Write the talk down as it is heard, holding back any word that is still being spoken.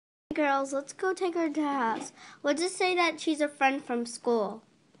girls, let's go take her to the house. We'll just say that she's a friend from school.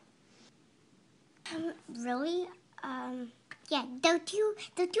 Really? Yeah, don't do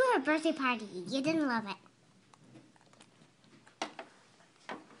her birthday party. You didn't love it.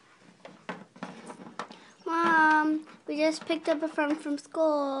 Mom, we just picked up a friend from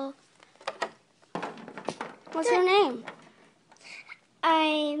school. What's her name?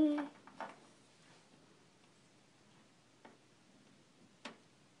 I'm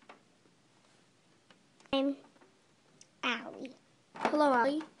Allie. Hello,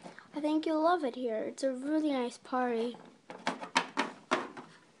 Allie. I think you'll love it here. It's a really nice party.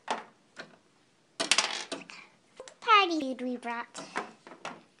 Party food we brought.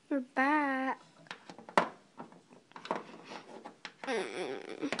 We're back.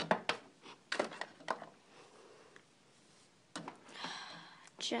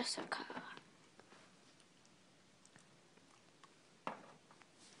 Jessica.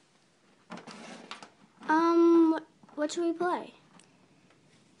 What should we play?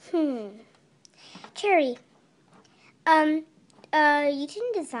 Cherry. You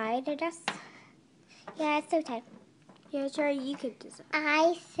didn't decide, I guess. Yeah, it's so time. Yeah, Cherry, you could decide.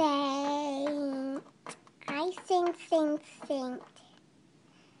 I sing.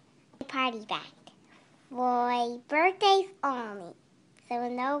 Party back. For birthdays only. So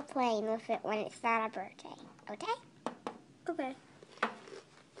no playing with it when it's not a birthday. Okay? Okay.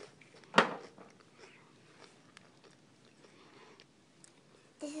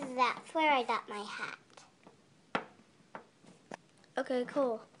 That's where I got my hat. Okay,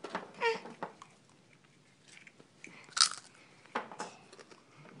 cool.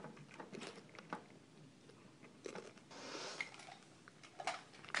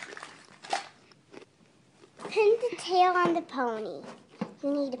 Pin the tail on the pony.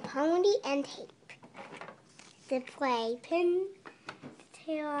 You need a pony and tape. To play pin the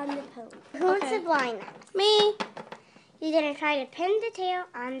tail on the pony. Who wants to blind them? Me. You're going to try to pin the tail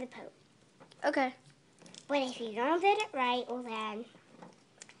on the pony. Okay. But if you don't get it right, well then,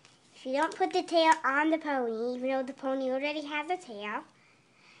 if you don't put the tail on the pony, even though the pony already has a tail,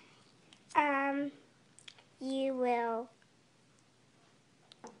 you will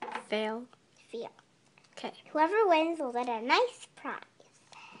Fail. Okay. Whoever wins will get a nice prize.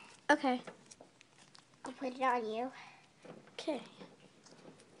 Okay. I'll put it on you. Okay.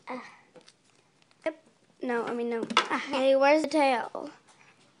 No. Hey, where's the tail?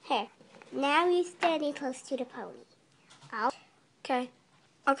 Here. Now you're standing close to the pony. Okay.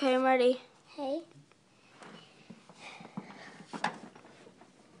 Okay, I'm ready. Hey.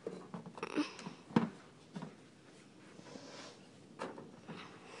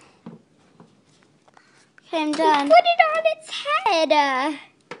 Okay, I'm done. You put it on its head.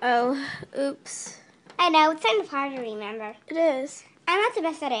 Oh, oops. I know, it's kind of hard to remember. It is. I'm not the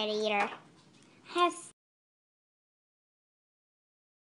best at it either. I have